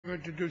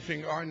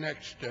Introducing our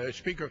next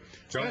speaker.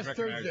 Last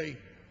Thursday,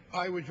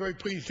 I was very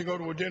pleased to go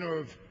to a dinner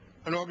of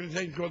an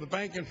organization called the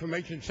Bank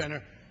Information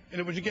Center, and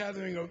it was a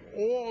gathering of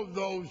all of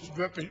those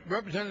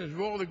representatives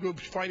of all the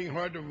groups fighting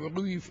hard to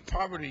relieve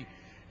poverty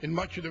in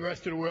much of the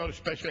rest of the world,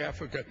 especially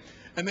Africa.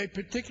 And they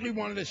particularly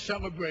wanted to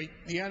celebrate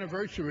the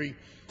anniversary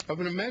of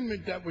an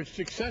amendment that was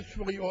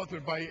successfully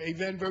authored by a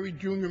then very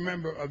junior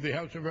member of the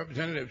House of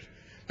Representatives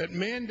that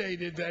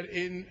mandated that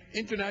in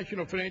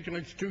international financial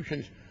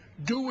institutions,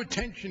 due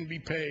attention be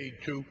paid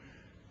to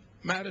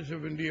matters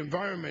of the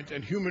environment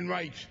and human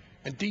rights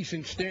and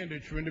decent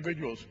standards for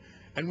individuals.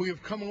 And we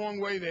have come a long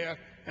way there,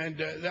 and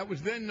that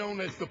was then known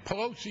as the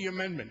Pelosi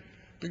Amendment,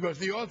 because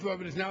the author of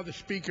it is now the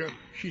Speaker.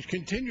 She's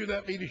continued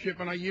that leadership,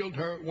 and I yield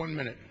her 1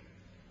 minute.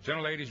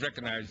 Gentlelady is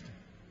recognized.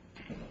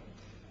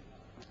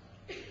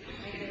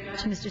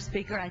 Mr.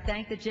 Speaker, I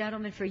thank the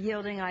gentleman for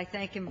yielding. I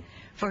thank him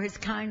for his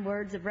kind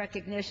words of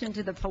recognition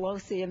to the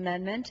Pelosi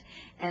Amendment,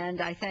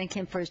 and I thank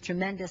him for his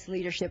tremendous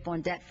leadership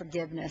on debt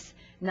forgiveness,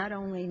 not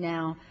only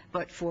now,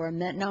 but for a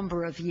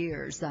number of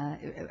years.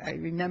 I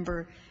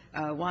remember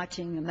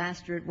watching a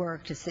master at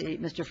work to see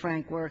Mr.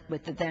 Frank work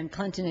with the then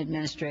Clinton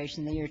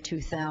administration in the year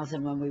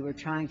 2000 when we were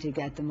trying to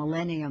get the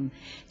millennium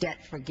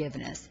debt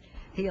forgiveness.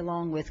 He,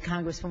 along with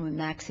Congresswoman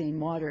Maxine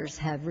Waters,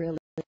 have really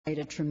made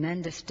a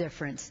tremendous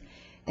difference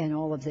in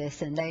all of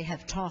this, and they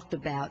have talked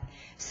about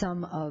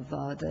some of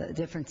the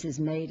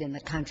differences made in the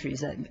countries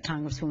that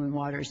Congresswoman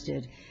Waters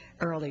did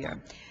earlier.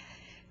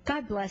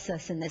 God bless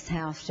us in this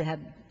House to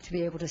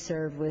be able to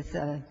serve with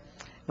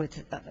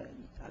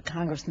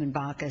Congressman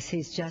Baucus.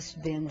 He's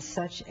just been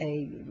such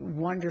a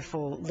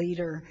wonderful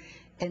leader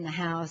in the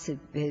House.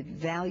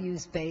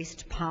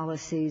 Values-based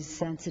policies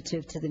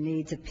sensitive to the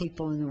needs of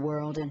people in the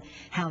world and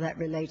how that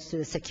relates to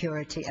the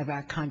security of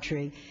our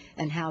country,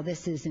 and how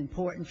this is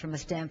important from a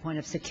standpoint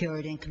of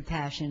security and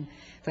compassion,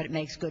 but it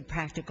makes good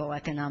practical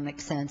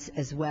economic sense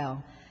as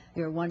well.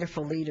 You're a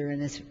wonderful leader in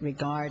this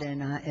regard,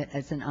 and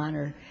it's an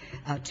honor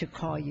to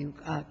call you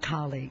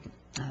colleague.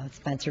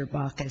 Spencer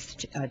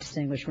Baucus,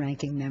 distinguished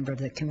ranking member of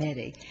the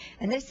committee.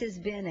 And this has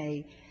been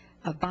a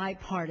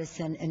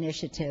bipartisan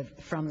initiative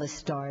from the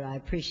start. I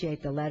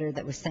appreciate the letter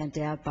that was sent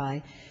out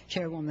by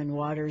Chairwoman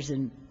Waters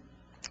and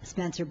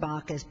Spencer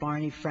Baucus,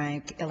 Barney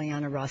Frank,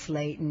 Ileana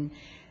Ross-Layton,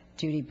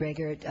 Judy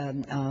Briggert,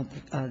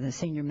 the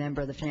senior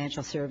member of the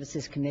Financial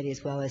Services Committee,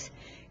 as well as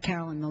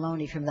Carolyn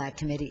Maloney from that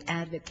committee,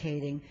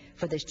 advocating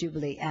for this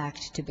Jubilee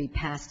Act to be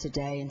passed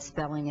today and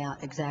spelling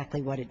out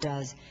exactly what it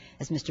does,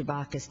 as Mr.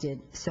 Baucus did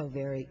so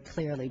very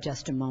clearly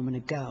just a moment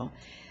ago.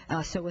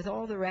 So with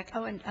all the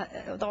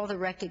with all the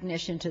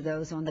recognition to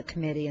those on the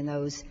committee and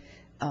those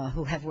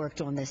who have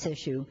worked on this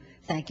issue,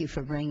 thank you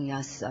for bringing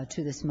us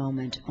to this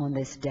moment on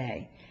this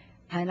day.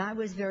 And I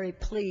was very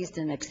pleased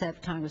and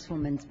accept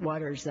Congresswoman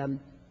Waters'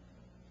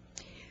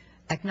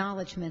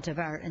 acknowledgement of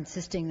our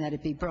insisting that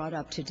it be brought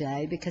up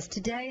today, because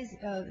today is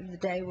the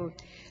day where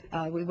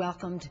we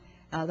welcomed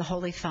the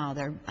Holy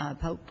Father,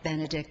 Pope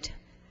Benedict,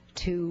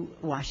 to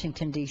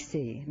Washington,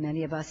 D.C.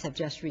 Many of us have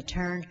just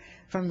returned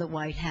from the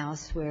White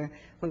House, where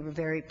we were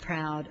very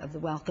proud of the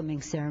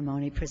welcoming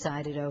ceremony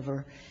presided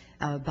over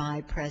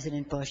by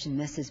President Bush and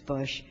Mrs.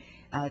 Bush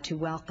to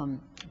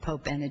welcome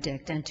Pope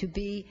Benedict, and to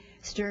be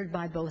stirred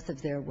by both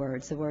of their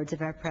words, the words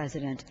of our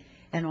President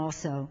and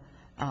also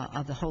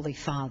of the Holy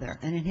Father.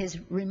 And in his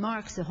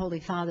remarks, the Holy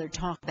Father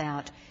talked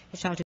about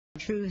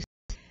truth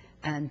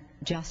and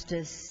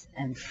justice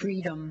and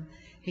freedom.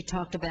 He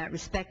talked about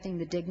respecting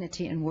the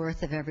dignity and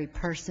worth of every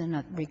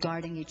person,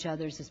 regarding each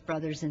other as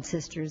brothers and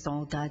sisters,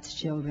 all God's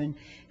children.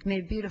 He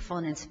made a beautiful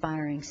and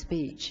inspiring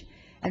speech.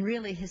 And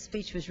really, his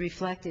speech was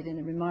reflected in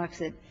the remarks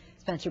that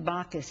Spencer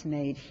Baucus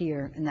made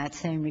here in that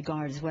same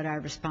regard, as what our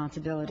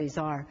responsibilities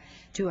are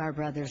to our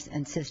brothers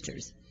and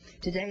sisters.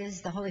 Today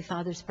is the Holy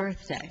Father's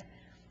birthday,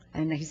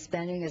 and he's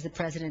spending, as the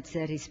President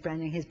said, he's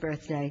spending his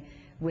birthday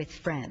with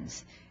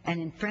friends. And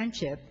in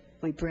friendship,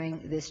 we bring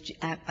this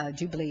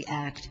Jubilee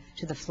Act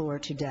to the floor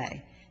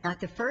today. Not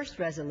the first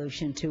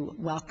resolution to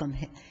welcome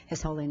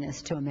His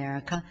Holiness to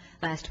America.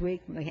 Last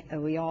week,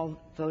 we all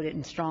voted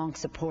in strong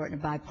support in a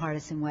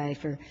bipartisan way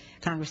for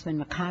Congressman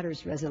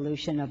McCotter's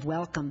resolution of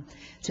welcome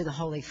to the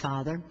Holy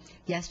Father.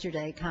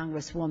 Yesterday,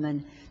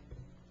 Congresswoman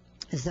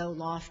Zoe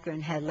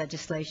Lofgren had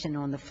legislation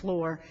on the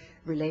floor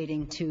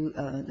relating to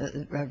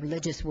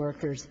religious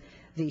workers'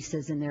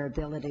 visas and their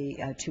ability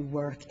to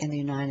work in the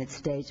United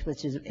States,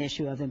 which is an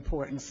issue of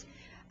importance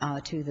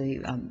to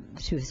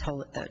His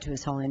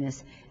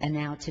Holiness, and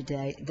now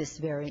today this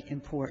very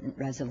important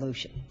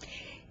resolution.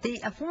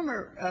 The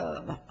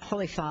former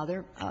Holy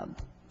Father,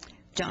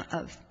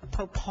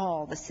 Pope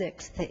Paul VI,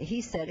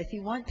 he said, "If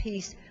you want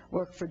peace,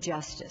 work for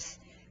justice."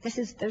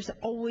 There's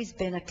always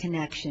been a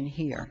connection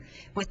here.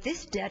 With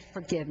this debt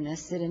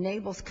forgiveness, it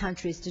enables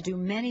countries to do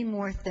many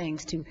more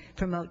things to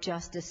promote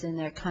justice in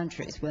their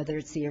countries, whether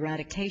it's the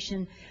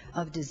eradication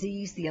of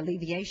disease, the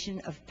alleviation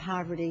of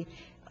poverty,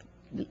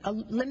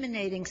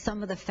 eliminating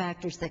some of the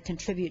factors that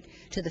contribute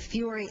to the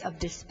fury of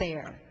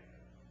despair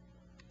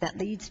that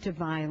leads to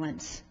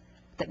violence,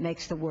 that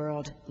makes the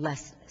world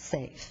less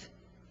safe.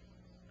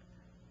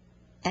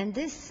 And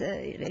this,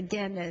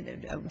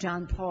 again,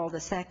 John Paul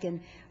II,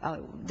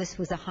 this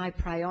was a high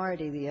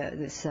priority,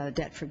 this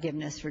debt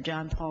forgiveness for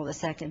John Paul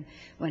II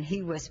when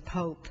he was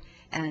Pope,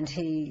 and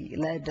he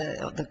led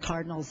the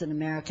cardinals in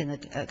America and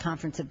the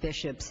Conference of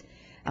Bishops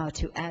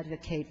to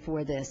advocate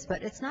for this.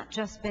 But it's not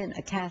just been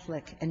a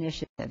Catholic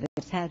initiative.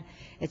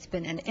 It's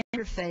been an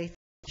interfaith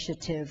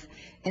initiative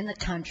in the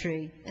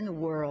country, in the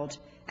world,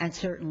 and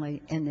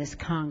certainly in this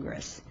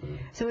Congress.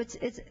 So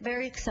it's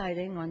very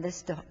exciting on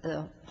this,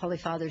 the Holy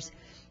Father's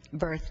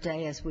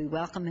birthday, as we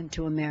welcome him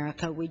to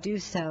America. We do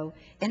so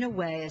in a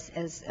way, as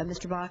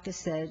Mr. Bacchus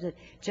said, that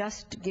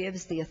just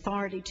gives the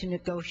authority to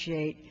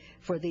negotiate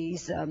for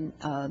these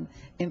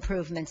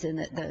improvements in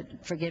the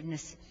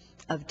forgiveness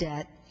of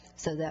debt,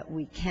 so that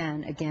we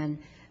can, again,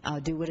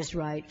 do what is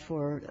right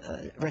for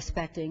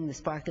respecting the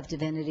spark of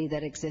divinity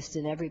that exists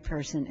in every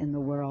person in the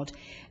world,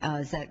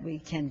 that we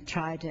can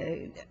try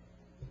to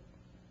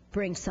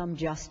bring some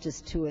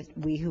justice to it,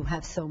 we who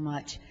have so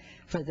much,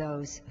 for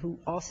those who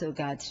also,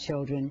 God's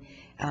children,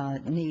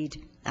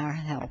 need our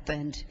help,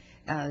 and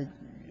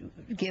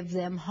give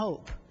them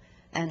hope.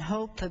 And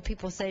hope,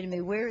 people say to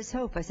me, where is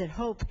hope? I said,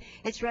 hope,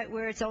 it's right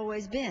where it's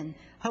always been.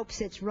 Hope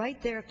sits right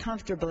there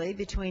comfortably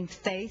between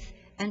faith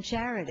and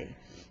charity.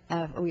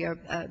 We are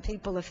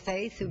people of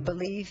faith who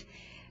believe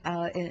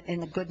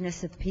in the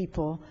goodness of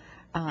people,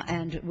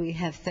 and we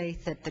have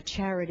faith that the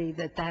charity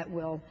that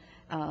will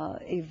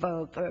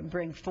evoke or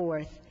bring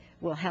forth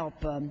will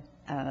help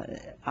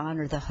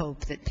honor the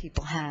hope that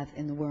people have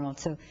in the world.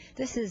 So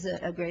this is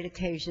a great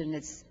occasion.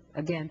 It's,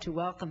 again, to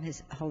welcome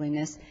His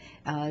Holiness,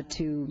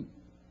 to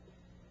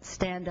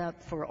stand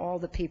up for all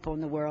the people in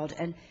the world,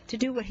 and to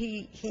do what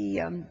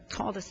he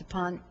called us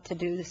upon to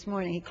do this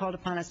morning. He called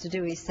upon us to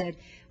do. He said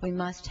we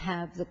must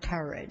have the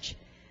courage.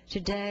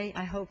 Today,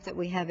 I hope that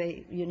we have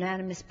a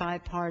unanimous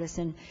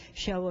bipartisan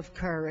show of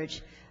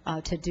courage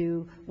to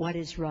do what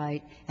is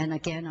right. And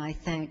again, I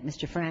thank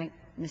Mr. Frank,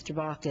 Mr.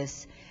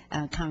 Bacchus,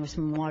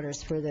 Congressman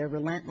Waters for their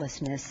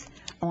relentlessness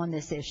on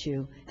this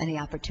issue and the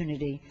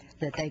opportunity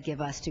that they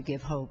give us to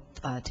give hope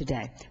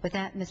today. With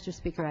that, Mr.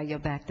 Speaker, I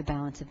yield back the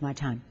balance of my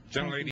time. Gentlelady.